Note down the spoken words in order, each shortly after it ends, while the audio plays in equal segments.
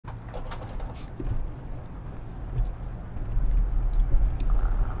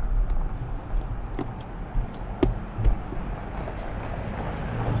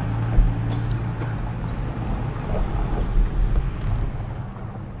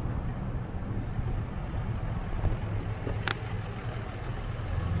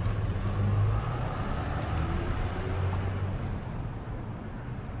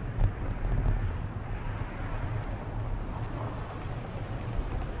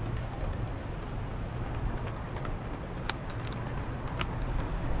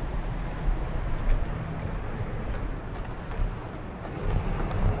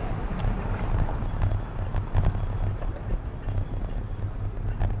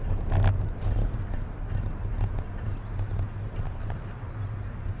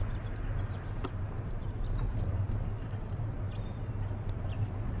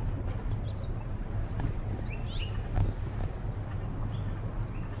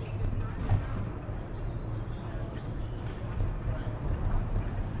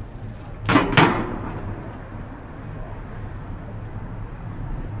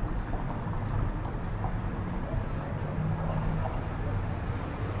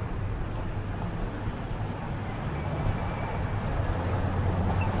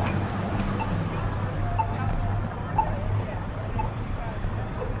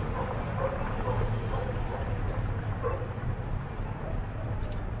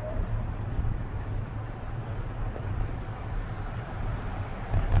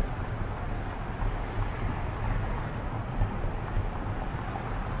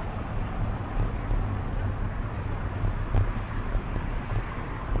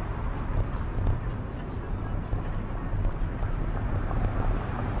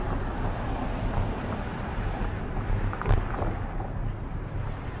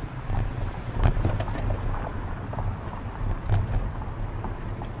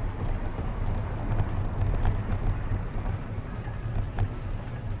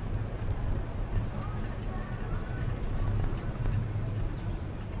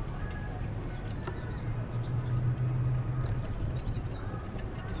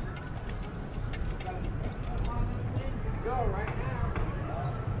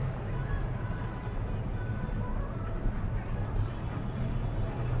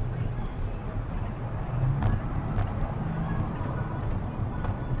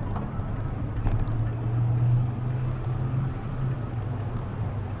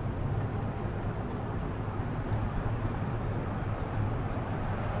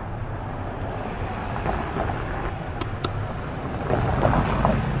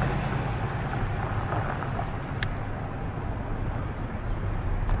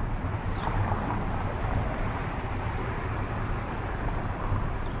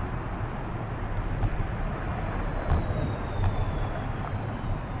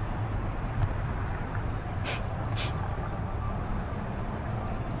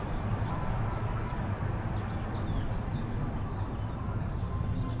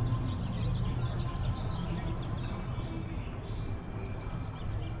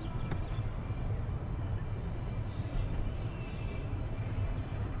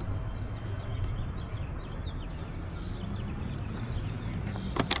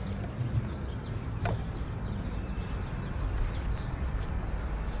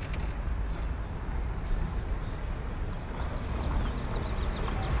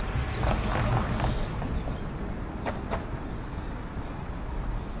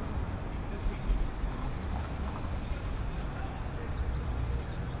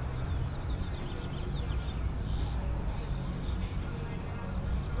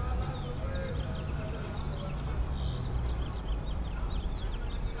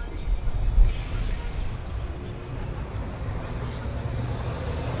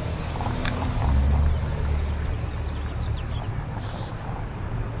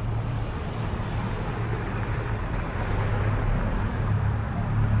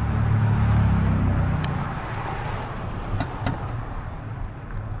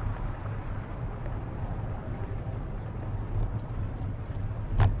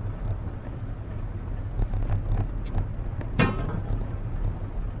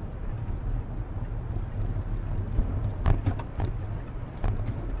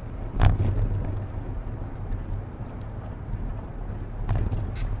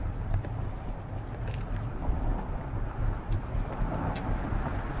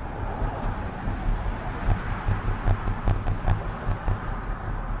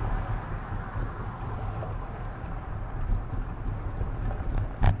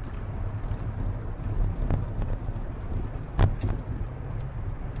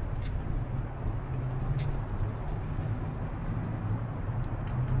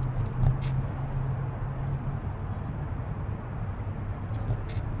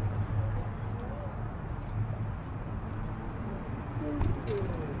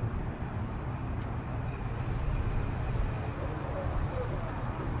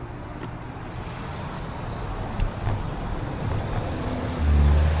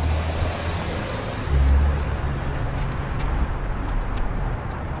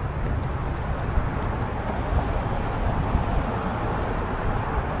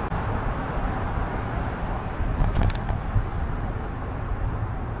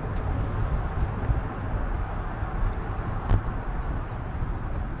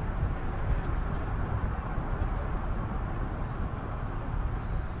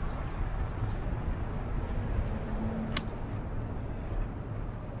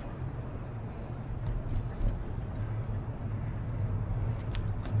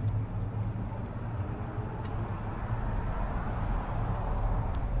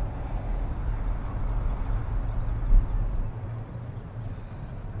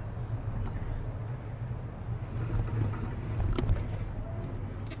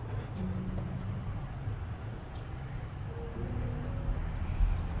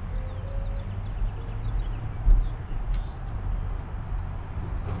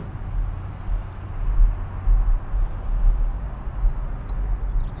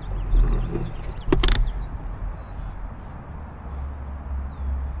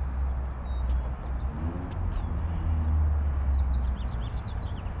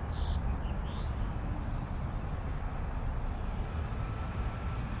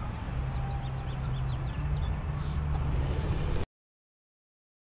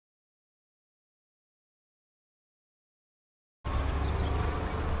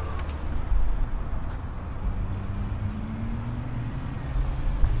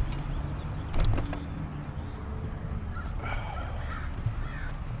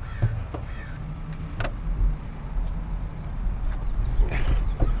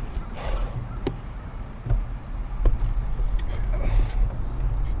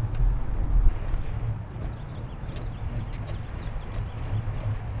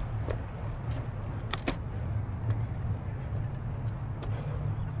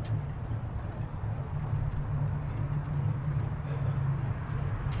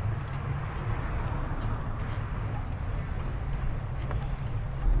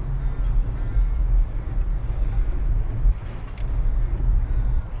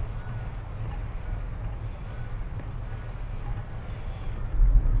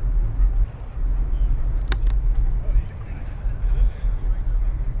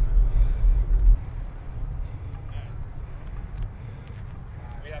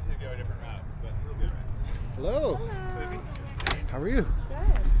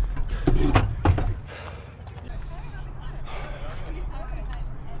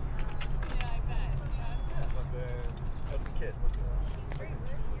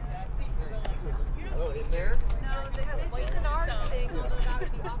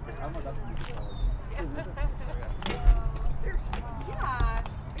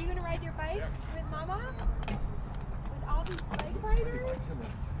sidewalk with all these bike riders.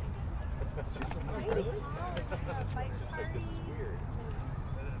 Just like this is weird.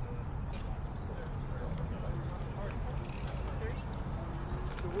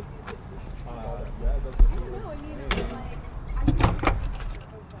 So what do you think? Yeah, that's what No, I mean, it's like,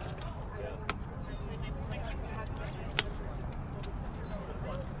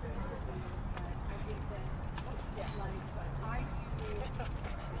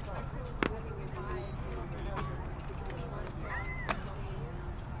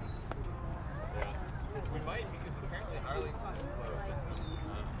 We might, because apparently Arlington is close,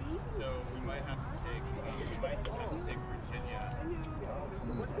 so we might have to take Virginia.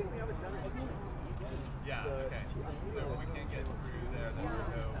 one thing we haven't done is Yeah, okay. So if we can't get through there, then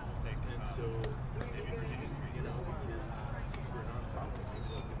we'll go take and so maybe Virginia Street. you know, we can, since we're a nonprofit, maybe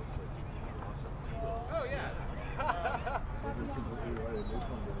they'll give us like some awesome deal. Oh yeah.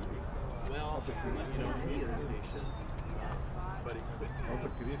 Well, you know, media stations, but it could be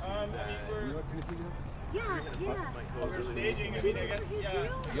that yeah. might go We're staging. I mean, I guess. Yeah.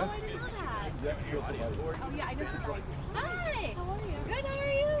 Oh, I saw that. Oh, yeah, I know. Hi. How are you? Good, how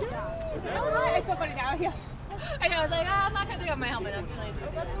are you? Good. Oh, hi. It's so funny now. Yeah. I know. I was like, oh, I'm not going to take off my helmet. I'm feeling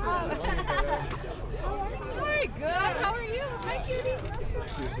Hi, good. How are you? Hi, cutie.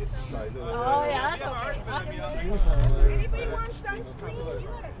 Oh, yeah, that's okay. Anybody want sunscreen?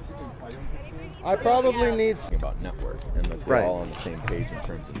 I probably need about network, and let's get all on the same page in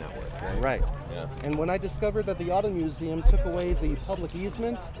terms of network, right? Right. Yeah. And when I discovered that the Auto Museum took away the public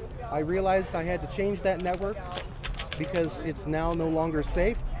easement, I realized I had to change that network because it's now no longer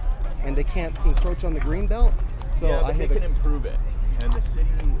safe and they can't encroach on the green belt. So yeah, I they had can improve it, and the city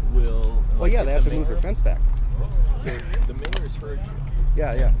will. Well, yeah, they have to move their fence back. So the mayor's heard you.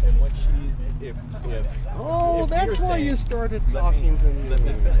 Yeah, yeah. And what if that's you're why saying, you started talking to me. Let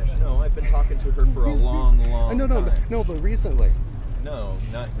me finish. No, I've been talking to her for a long time. No, but recently. No,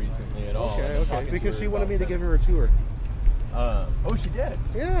 not recently at all. Okay. Because she wanted me to give her a tour. Oh, she did?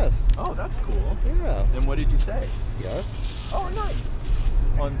 Yes. Oh, that's cool. Yes. And what did you say? Yes. Oh, nice.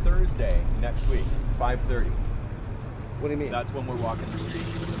 On Thursday next week, 5:30. What do you mean? That's when we're walking the street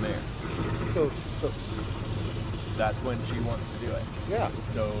with the mayor. So. That's when she wants to do it. Yeah.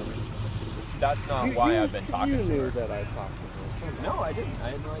 So that's not why I've been talking to her. You knew that I talked to her. No, I didn't.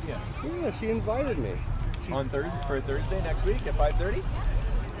 I had no idea. Yeah, she invited me. On Thursday next week at 5:30?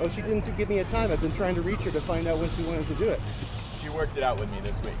 Oh, she didn't give me a time. I've been trying to reach her to find out when she wanted to do it. She worked it out with me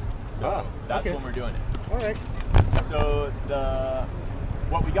this week. So that's when we're doing it. All right. So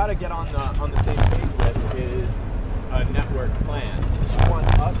what we got to get on the same page with is a network plan. She wants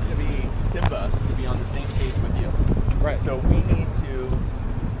us to be Timba to be on the same page with you. Right. So we need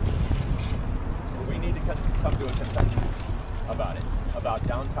to come to a consensus about it, about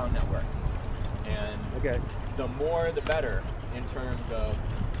downtown network. And the more the better in terms of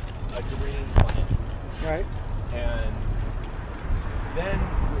a green plan. Right. And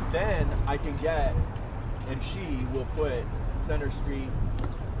then I can get, and she will put Center Street,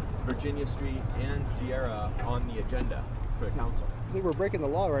 Virginia Street, and Sierra on the agenda for the council. See, we're breaking the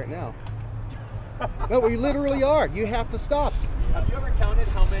law right now. No, we literally are. You have to stop. Have you ever counted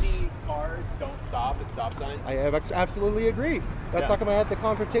how many cars don't stop at stop signs? I absolutely agree. That's how come I had the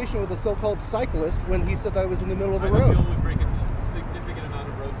confrontation with a so-called cyclist when he said that I was in the middle of the road. I feel we break a significant amount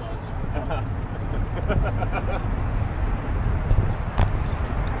of road laws.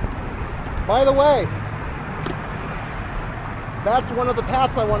 By the way, that's one of the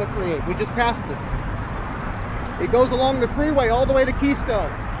paths I want to create. We just passed it. It goes along the freeway all the way to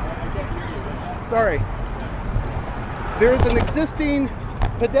Keystone. Sorry. There's an existing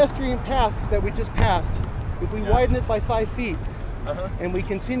pedestrian path that we just passed. If we widen it by 5 feet and we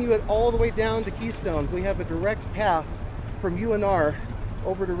continue it all the way down to Keystone, we have a direct path from UNR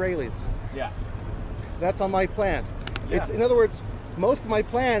over to Rayleigh's. Yeah. That's on my plan. Yeah. It's, in other words, most of my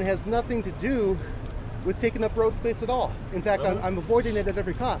plan has nothing to do with taking up road space at all. In fact, I'm avoiding it at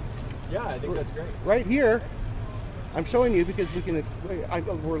every cost. Yeah, I think that's great. Right here, I'm showing you because we can.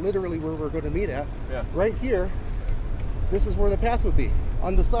 We're literally where we're going to meet at. Yeah. Right here, this is where the path would be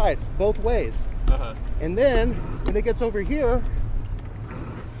on the side, both ways. And then when it gets over here,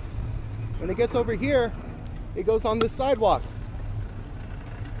 it goes on this sidewalk.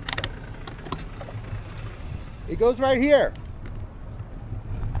 It goes right here.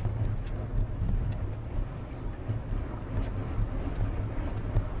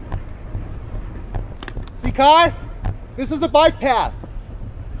 See, Kai? This is a bike path.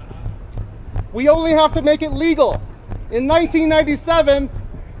 We only have to make it legal. In 1997,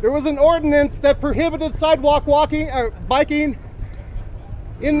 there was an ordinance that prohibited sidewalk biking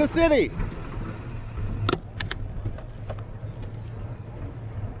in the city.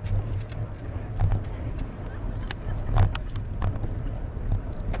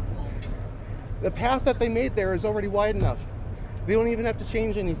 The path that they made there is already wide enough. We don't even have to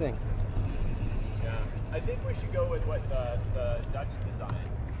change anything. Yeah, I think we should go with what the Dutch designed.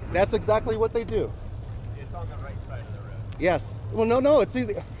 That's exactly what they do. It's on the right side of the road. Yes. Well, no, it's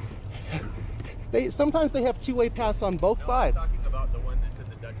either. Sometimes they have two-way paths on both sides. I'm talking about the one that's in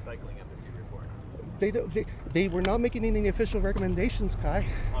the Dutch Cycling Embassy report. They were not making any official recommendations, Kai.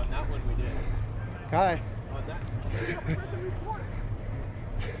 On that one we did. Kai. On that, it's in the report.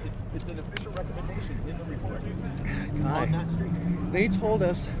 It's an official recommendation in the report. Kai. On that street. They told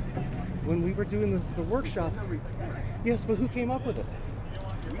us when we were doing the workshop. Yes, but who came up with it?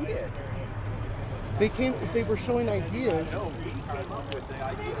 We did. They were showing ideas. No, we came up with the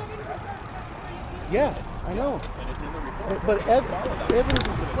idea. Yes, I know. And it's in the report. But Evans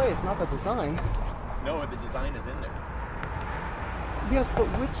is the place, not the design. No, the design is in there. Yes, but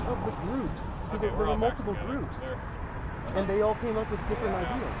which of the groups? So there were multiple groups. And they all came up with different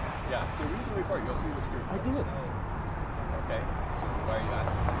ideas. Yeah, so read the report, you'll see which group. I did. Okay, so why are you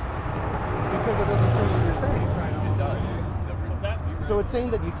asking? Because it doesn't say what you're saying. It does. What's that? So it's saying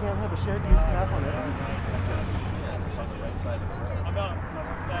that you can't have a shared use path on Evans? It says you can, it's on the right side of the road. I'm on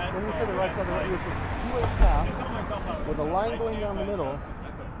someone's side. When you say the right side of the road, it's a two-way path with a line going down the middle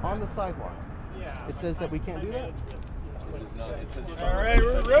on the sidewalk. It says that we can't do that? It does not. It says it's All right,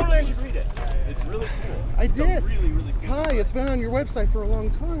 we're rolling. You should read it. It's really cool. I It's did. Really, really cool. Kai, it's been on your website for a long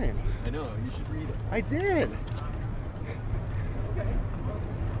time. I know, you should read it. I did.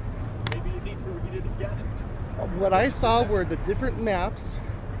 Maybe you need to read it again. What I saw were the different maps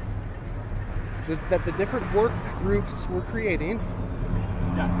that the different work groups were creating.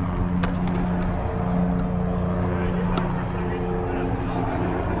 Yeah.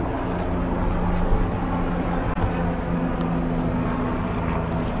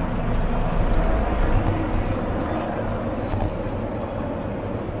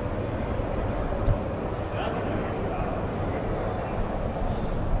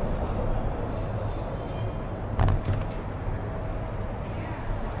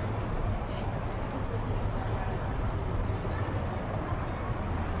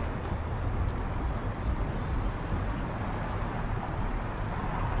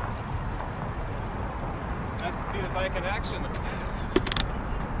 Nice to see the bike in action.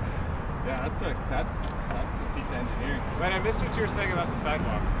 Yeah, that's the piece of engineering. But I missed what you were saying about the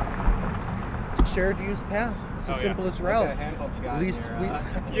sidewalk. Shared use path. It's the simplest route. At least for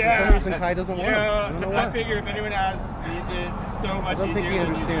some reason Kai doesn't want it. I don't know why. I figure if anyone needs it, it's so much I don't think he easier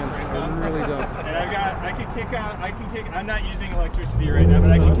than using understands. a brake I pump. really don't. And I'm not using electricity right now,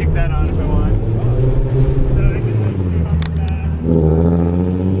 but I can kick that on if I want.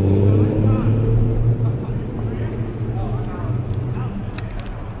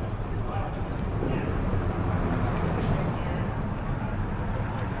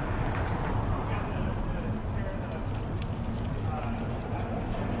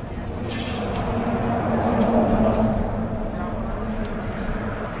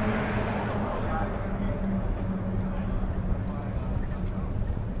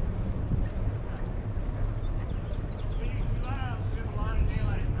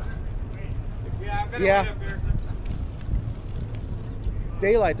 Yeah.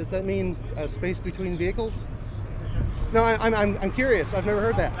 Daylight, does that mean a space between vehicles? No, I'm curious. I've never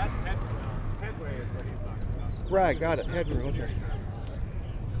heard that. That's headway is what he's talking about. Right, got it. Headroom, okay.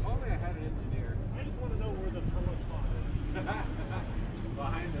 If only I had an engineer. I just want to know where the public spot is.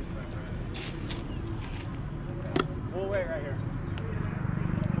 Behind us, my friend. We'll wait right here.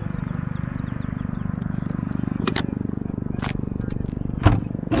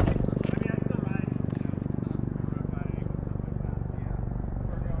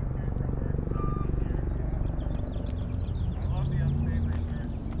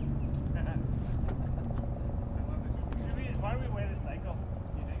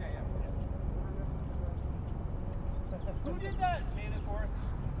 Who did that? Main and fourth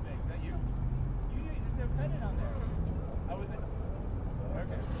thing. Is that you? You just have credit on there. I was it.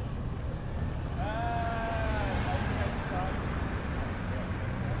 Okay.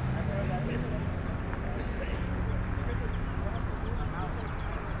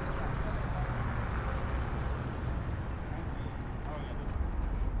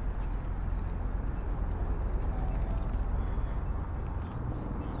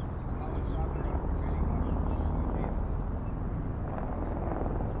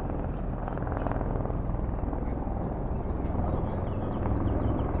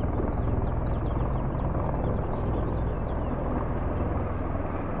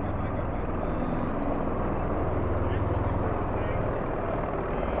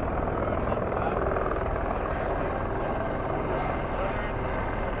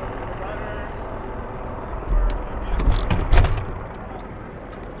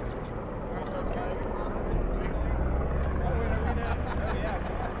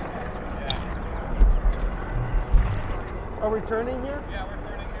 we turning here? Yeah, we're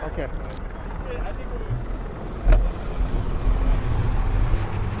turning here. Okay. I think we're...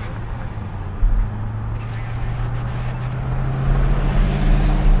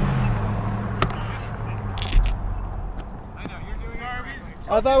 I know, you're doing it.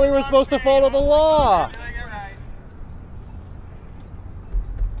 I thought we were supposed to follow the law. You're doing it right.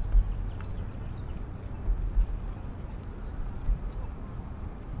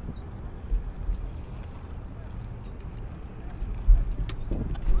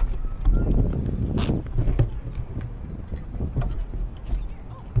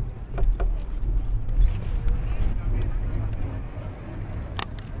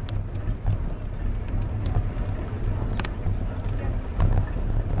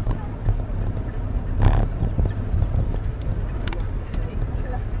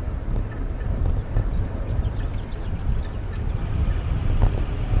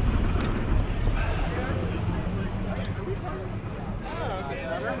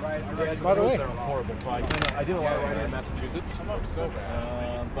 By the way, They're horrible. So I did a lot of riding in Massachusetts. So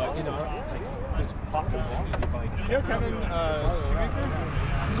bad. But you know, like just popped along. You know Kevin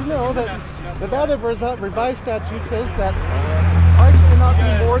Shoemaker? did you know that the Nevada revised statute says that bikes cannot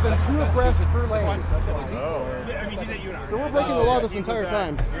be more than 2 abreast per lane? Yeah, I mean, he's at UNR. So we're breaking the law this entire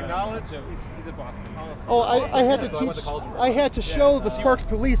time. Your knowledge of he's at Boston. Oh, I had to teach. I had to show the Sparks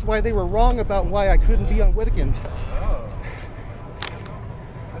police why they were wrong about why I couldn't be on Whittakins.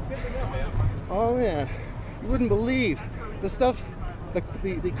 Oh man, you wouldn't believe the stuff,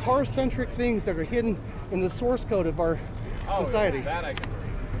 the car-centric things that are hidden in the source code of our society. Yeah, that I can.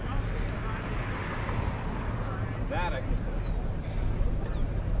 That I can.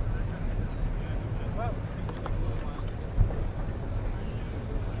 Well.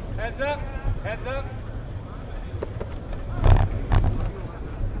 Heads up! Heads up!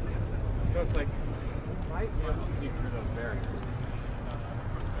 So it's like, we might be able to sneak through those barriers.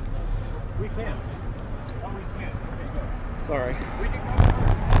 We can. Oh, we can. Okay, go. Sorry. We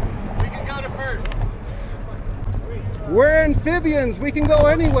can go to first. We're amphibians. We can go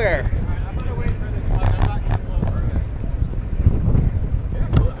anywhere. Alright, I'm gonna wait for this one. I'm not gonna pull over. Yeah,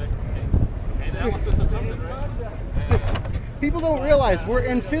 hey, that was just something, right? People don't realize we're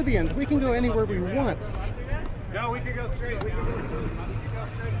amphibians. We can go anywhere we want. No, we can go straight. We can go straight.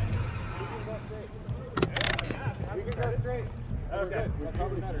 We can go straight. Okay.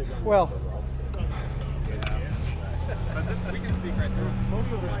 Well, But this we can sneak right through.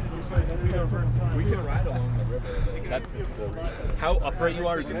 We go first. We can ride along the river. That's how upright you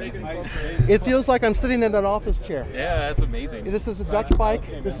are is amazing. it feels like I'm sitting in an office chair. Yeah, that's amazing. This is a Dutch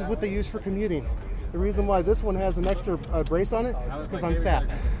bike. This is what they use for commuting. The reason why this one has an extra brace on it is because I'm fat.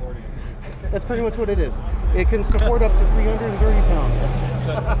 That's pretty much what it is. It can support up to 330 pounds.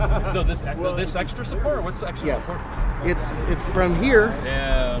 So this extra support, or what's the extra Yes. support? It's from here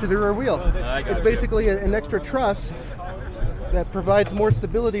Yeah. to the rear wheel. I got It's you. basically an extra truss that provides more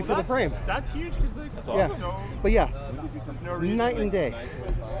stability for the frame. That's huge because like, That's Yeah, awesome. but yeah, no reason. night and day.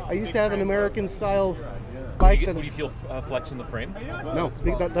 I used to have an American style Would bike you, that would you feel flex in the frame? no,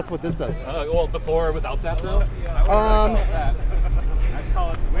 that's what this does. Well, before or without that though? Um, I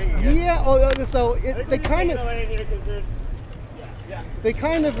call it winging it. yeah. So they kind of,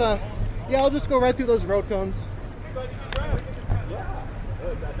 yeah. I'll just go right through those road cones.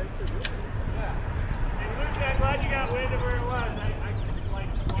 I'm glad you got wind of where it was.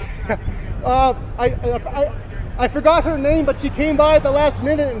 I forgot her name, but she came by at the last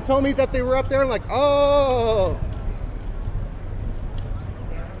minute and told me that they were up there. I'm like, oh.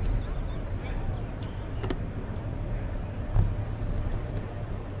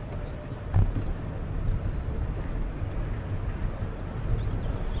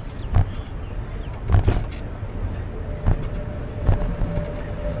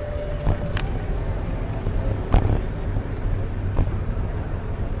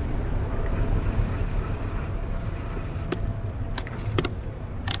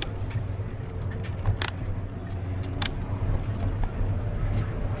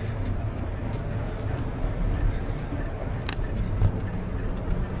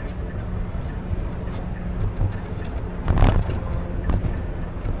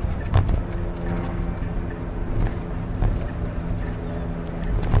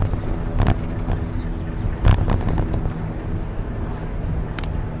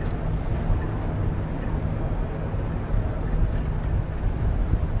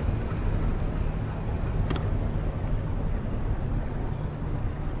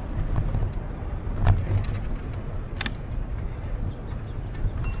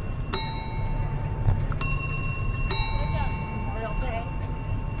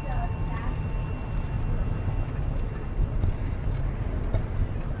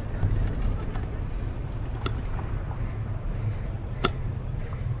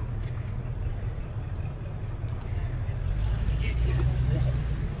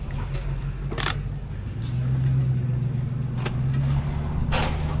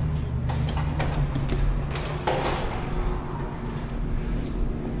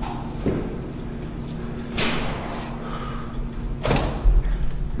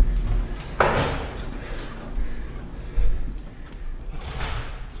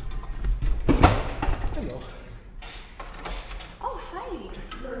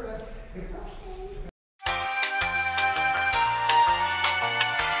 1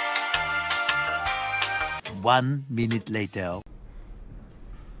 minute later.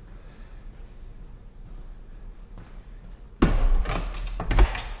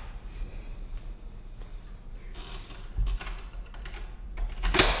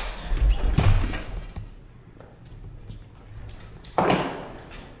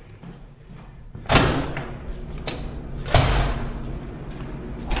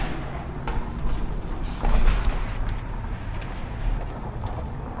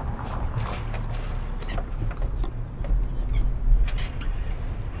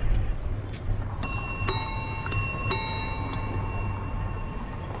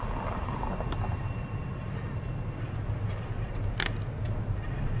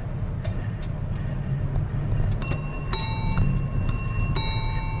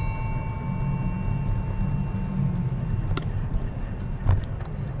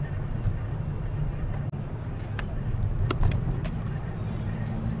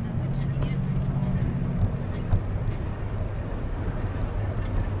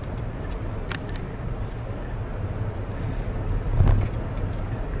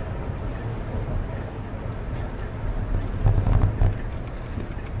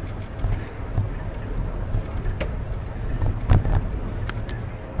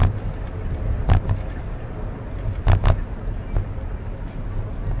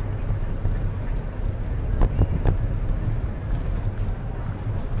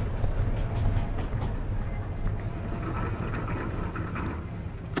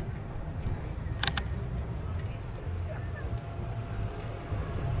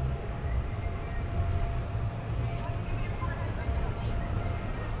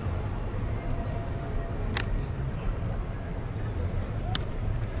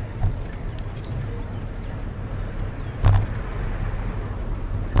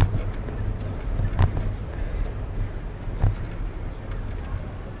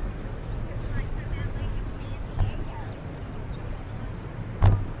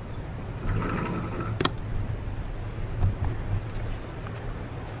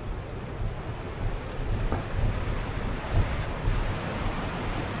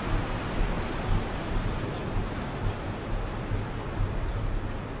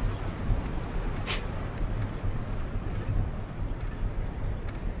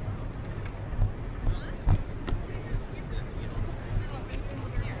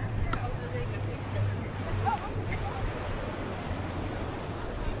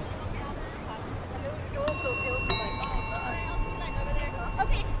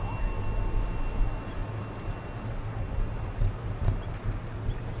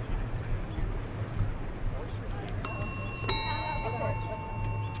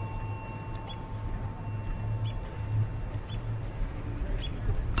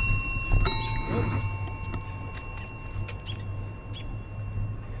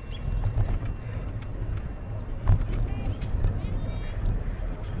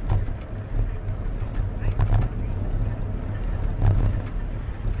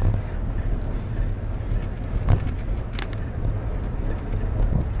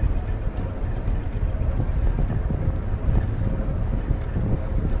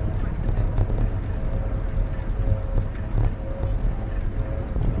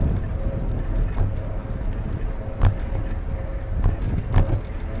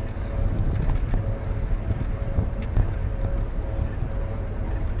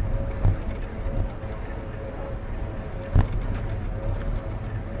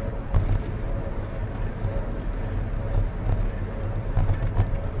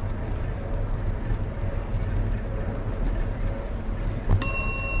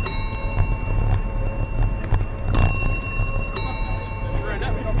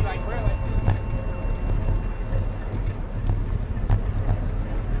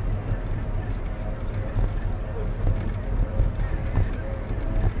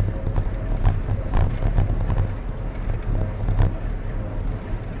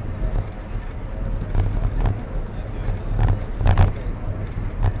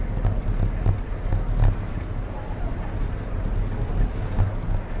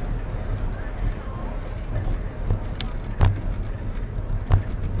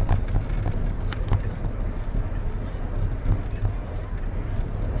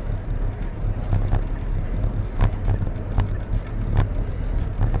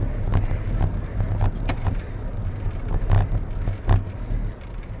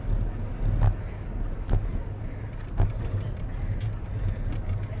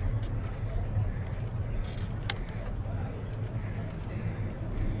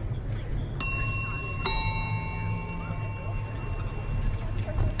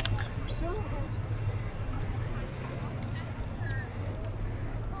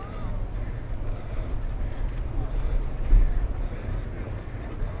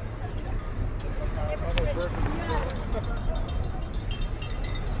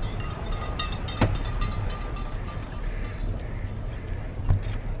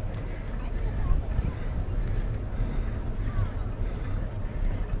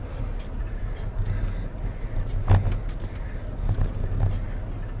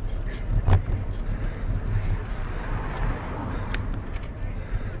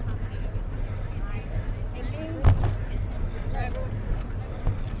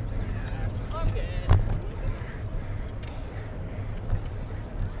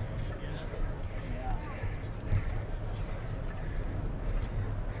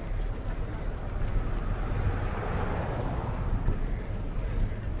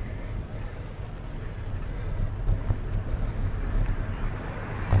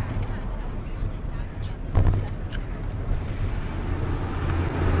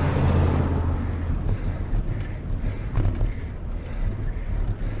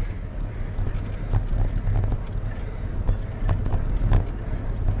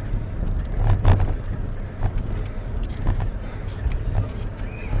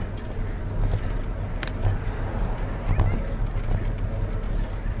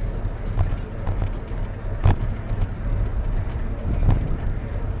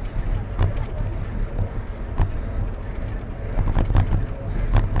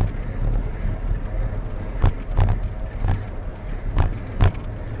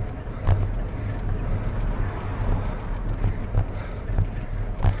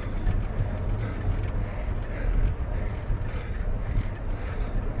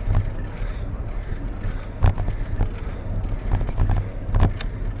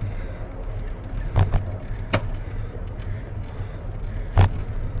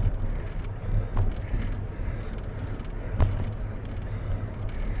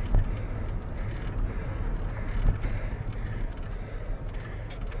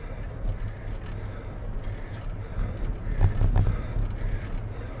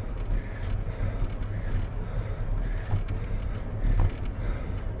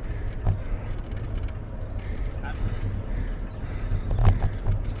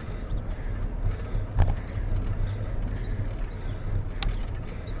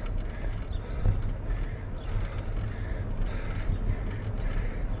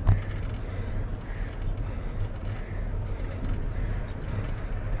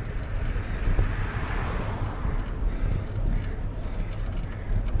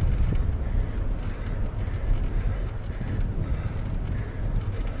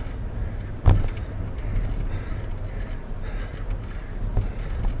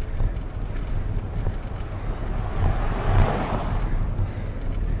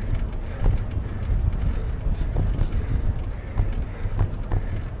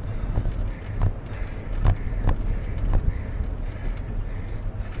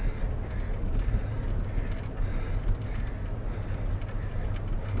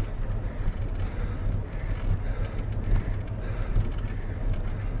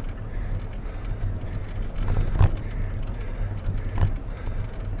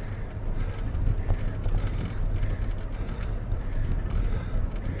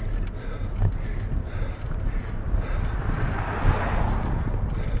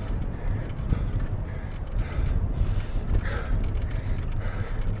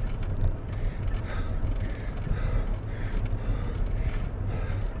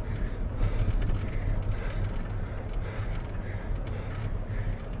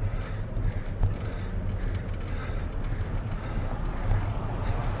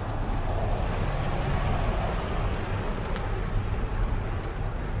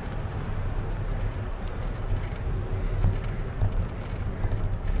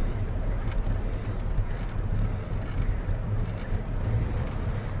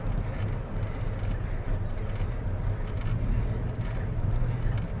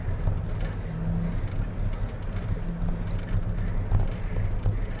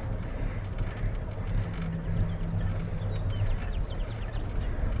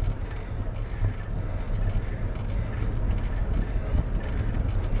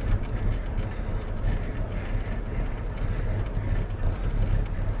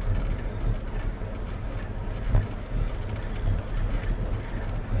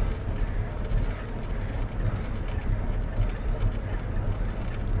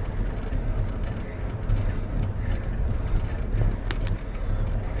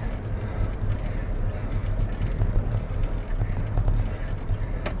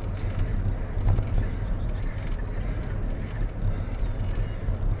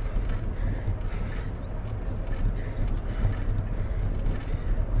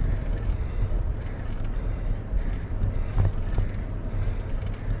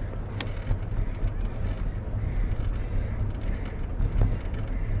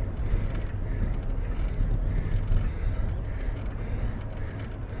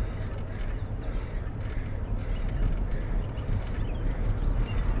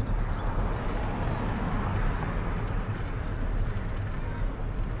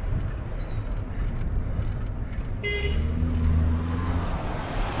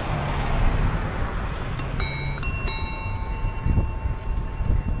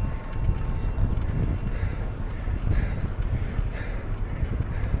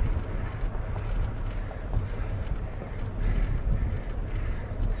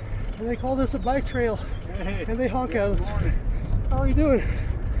 and they call this a bike trail, Hey, and they honk at us. good morning. How are you doing?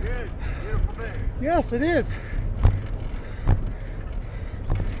 Good, beautiful day. Yes, it is.